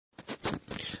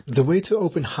the way to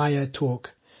open Higher Talk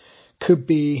could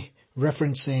be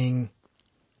referencing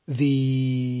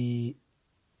the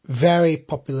very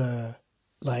popular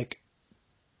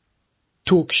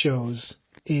talk shows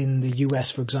in the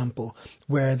US, for example,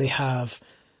 where they have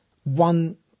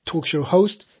one talk show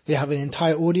host, they have an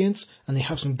entire audience, and they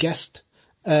have some guest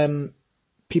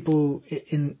people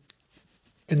in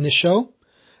the show,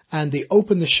 and they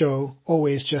open the show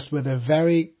always just with a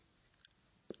very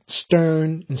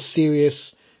stern and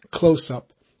serious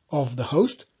close-up of the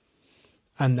host,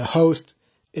 and the host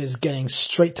is getting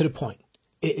straight to the point.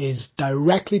 It is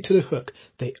directly to the hook.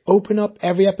 They open up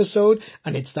every episode,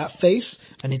 and it's that face,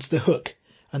 and it's the hook.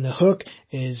 And the hook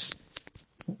is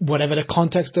whatever the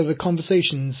context of the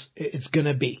conversations it's going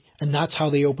to be. And that's how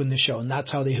they open the show, and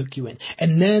that's how they hook you in.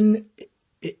 And then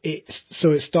it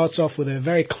starts off with a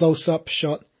very close-up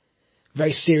shot,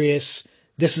 very serious.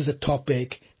 This is a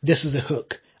topic. This is a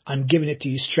hook. I'm giving it to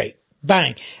you straight.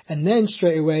 Bang. And then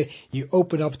straight away you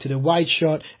open up to the wide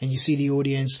shot, and you see the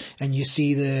audience, and you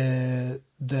see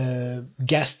the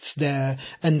guests there,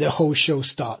 and the whole show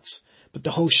starts. But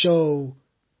the whole show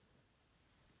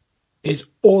is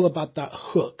all about that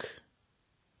hook.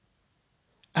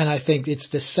 And I think it's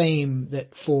the same that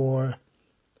for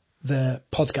the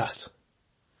podcast.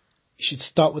 You should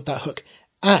start with that hook.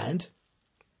 And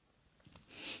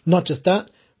not just that,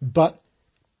 but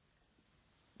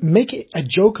make it a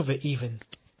joke of it even.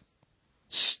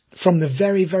 From the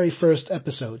very, very first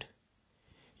episode,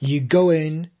 you go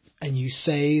in and you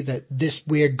say that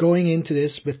we're going into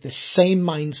this with the same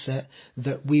mindset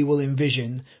that we will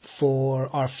envision for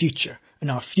our future.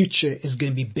 And our future is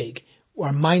going to be big.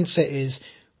 Our mindset is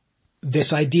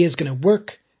this idea is going to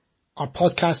work. Our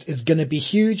podcast is going to be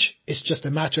huge. It's just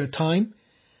a matter of time.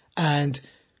 And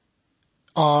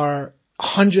our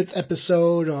 100th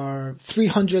episode or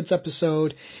 300th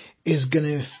episode is going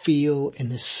to feel in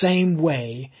the same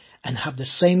way and have the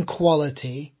same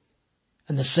quality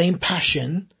and the same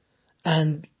passion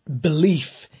and belief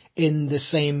in the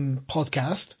same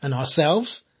podcast and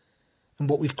ourselves and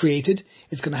what we've created.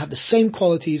 It's going to have the same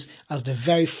qualities as the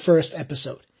very first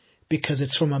episode because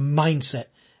it's from a mindset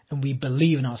and we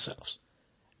believe in ourselves.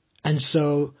 And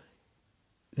so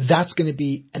that's going to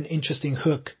be an interesting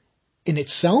hook in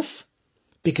itself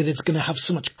because it's going to have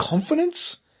so much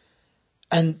confidence,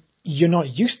 and you're not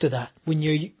used to that. When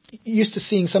you're used to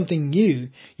seeing something new,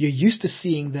 you're used to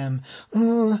seeing them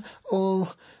all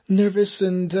nervous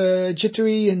and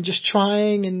jittery and just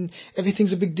trying, and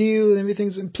everything's a big deal,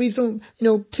 and please don't,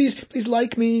 please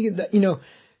like me. That,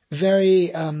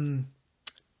 very,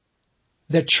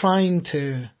 they're trying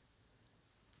to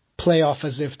play off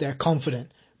as if they're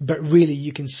confident, but really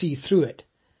you can see through it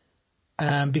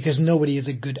because nobody is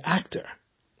a good actor.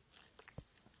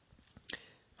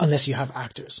 Unless you have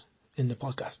actors in the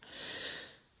podcast.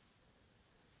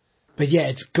 But yeah,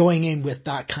 it's going in with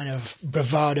that kind of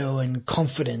bravado and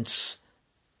confidence.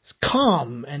 It's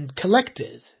calm and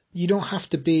collected. You don't have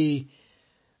to be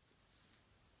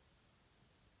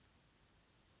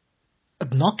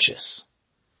obnoxious.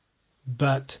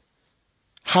 But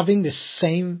having the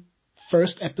same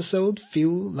first episode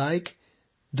feel like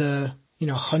the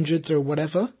 100th or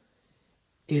whatever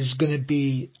is going to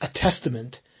be a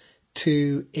testament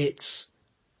to its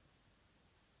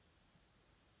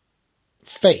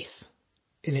faith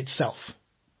in itself.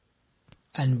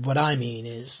 And what I mean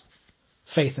is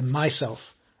faith in myself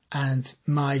and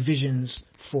my visions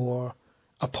for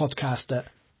a podcast that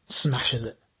smashes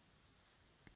it.